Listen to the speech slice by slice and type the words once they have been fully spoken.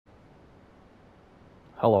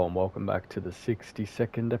Hello and welcome back to the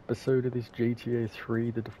 62nd episode of this GTA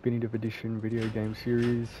 3, the Definitive Edition video game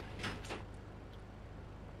series.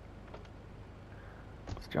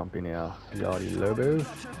 Let's jump in our Yardie Lobo.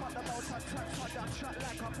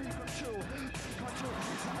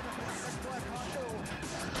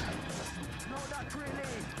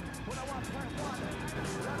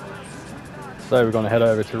 So we're going to head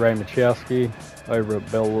over to Ray Machowski over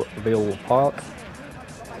at Belleville Park.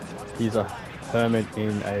 He's a hermit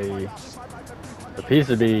in appears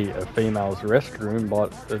to be a female's restroom,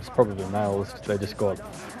 but it's probably males. They just got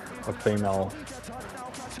a female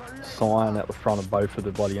sign at the front of both of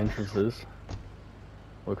the bloody entrances.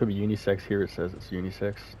 Well, it could be unisex. Here it says it's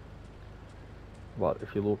unisex, but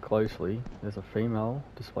if you look closely, there's a female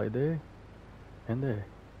displayed there and there.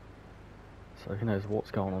 So who knows what's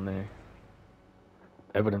going on there.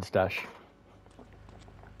 Evidence dash.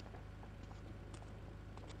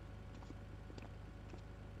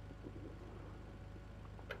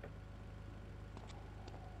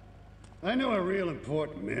 I know a real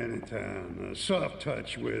important man in town, a soft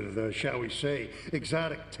touch with, shall we say,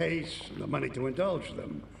 exotic tastes and the money to indulge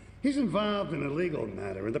them. He's involved in a legal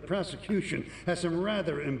matter, and the prosecution has some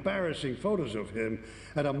rather embarrassing photos of him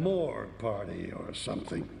at a morgue party or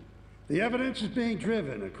something. The evidence is being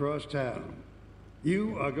driven across town.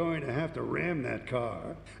 You are going to have to ram that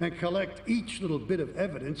car and collect each little bit of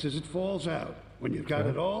evidence as it falls out. When you've got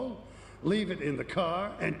it all, leave it in the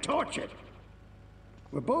car and torch it.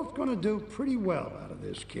 We're both going to do pretty well out of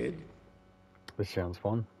this, kid. This sounds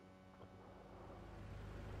fun.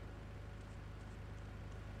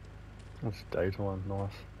 That's daytime,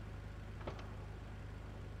 nice.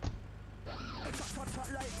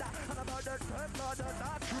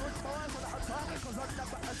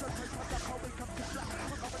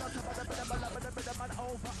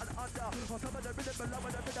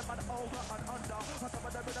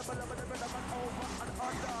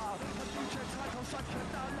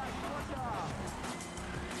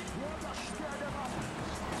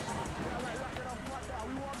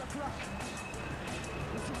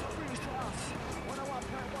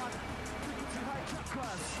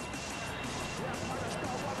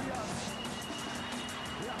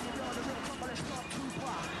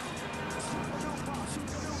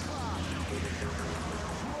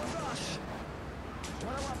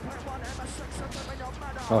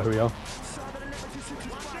 Oh, here we are.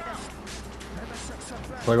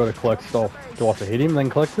 So I gotta collect stuff. Do I have to hit him then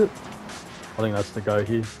collect it? I think that's the go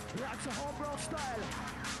here.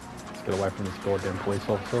 Let's get away from this goddamn police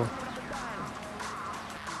officer.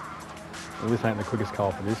 Well, this ain't the quickest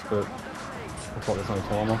car for this, but looks like there's no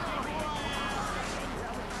timer.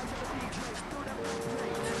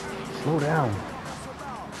 Slow down.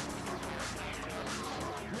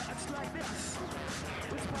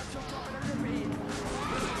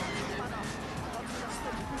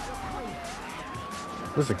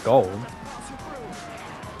 There's a gold.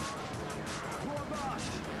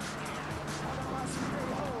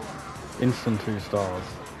 Instant 2 stars.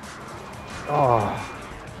 Oh.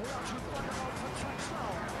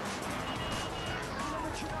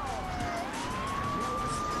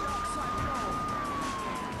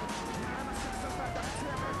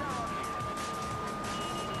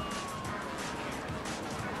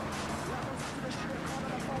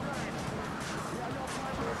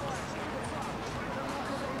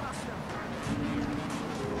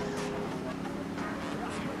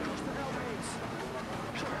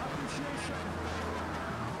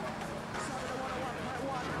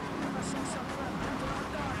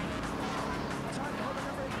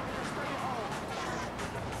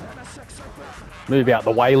 Move out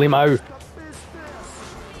the way, limo.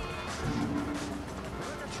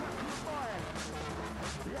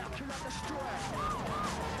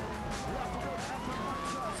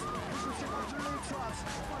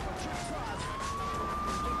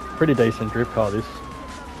 Pretty decent drift car, this.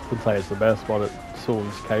 Could say it's the best, but it's all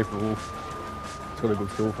is capable. It's got a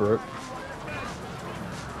good feel for it.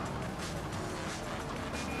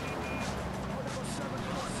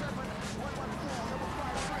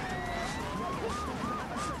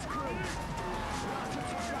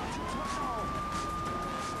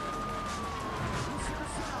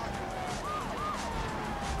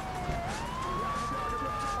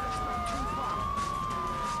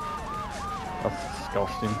 That's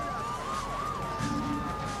disgusting.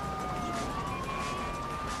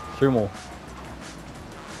 2 more.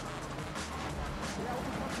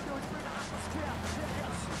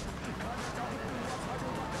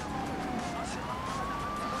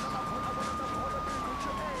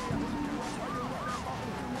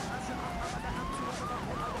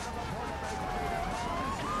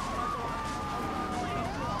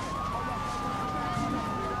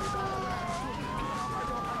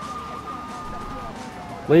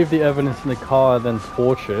 Leave the evidence in the car, then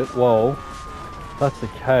torch it. Well, if that's the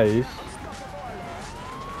case,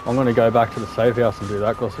 I'm going to go back to the safe house and do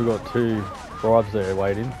that because we've got 2 bribes there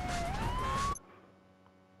waiting.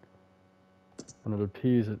 And it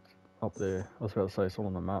appears it's up there. I was about to say it's all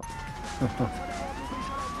on the map.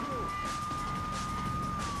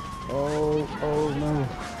 Oh no.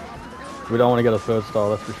 We don't want to get a 3rd star,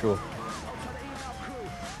 that's for sure.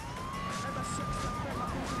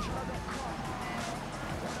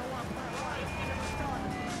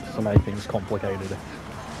 Just to make things complicated.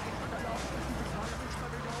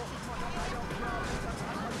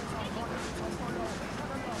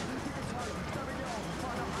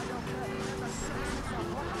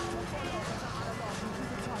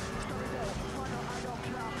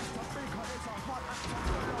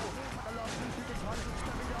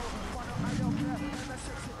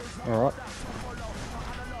 Alright.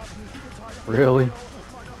 Really?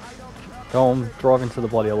 Go on, drive into the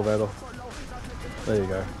bloody elevator. There you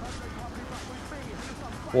go.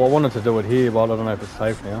 Well, I wanted to do it here, but I don't know if it's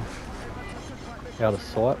safe now. Out of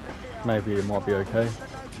sight. Maybe it might be okay.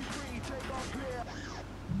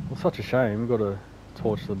 Well, such a shame. We've got to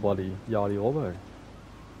torch the bloody Yardie Lobo.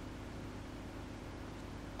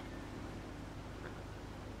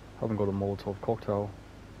 Haven't got a Molotov cocktail.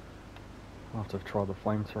 I'll have to try the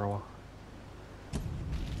flamethrower.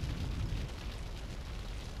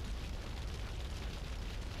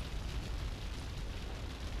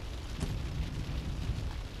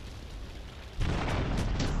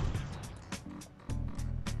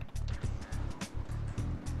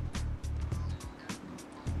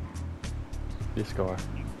 This guy.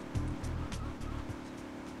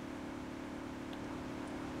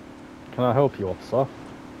 Can I help you, officer?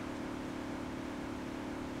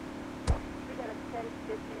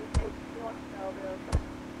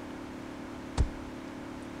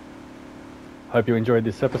 Hope you enjoyed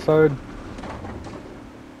this episode,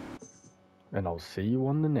 and I'll see you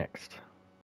on the next.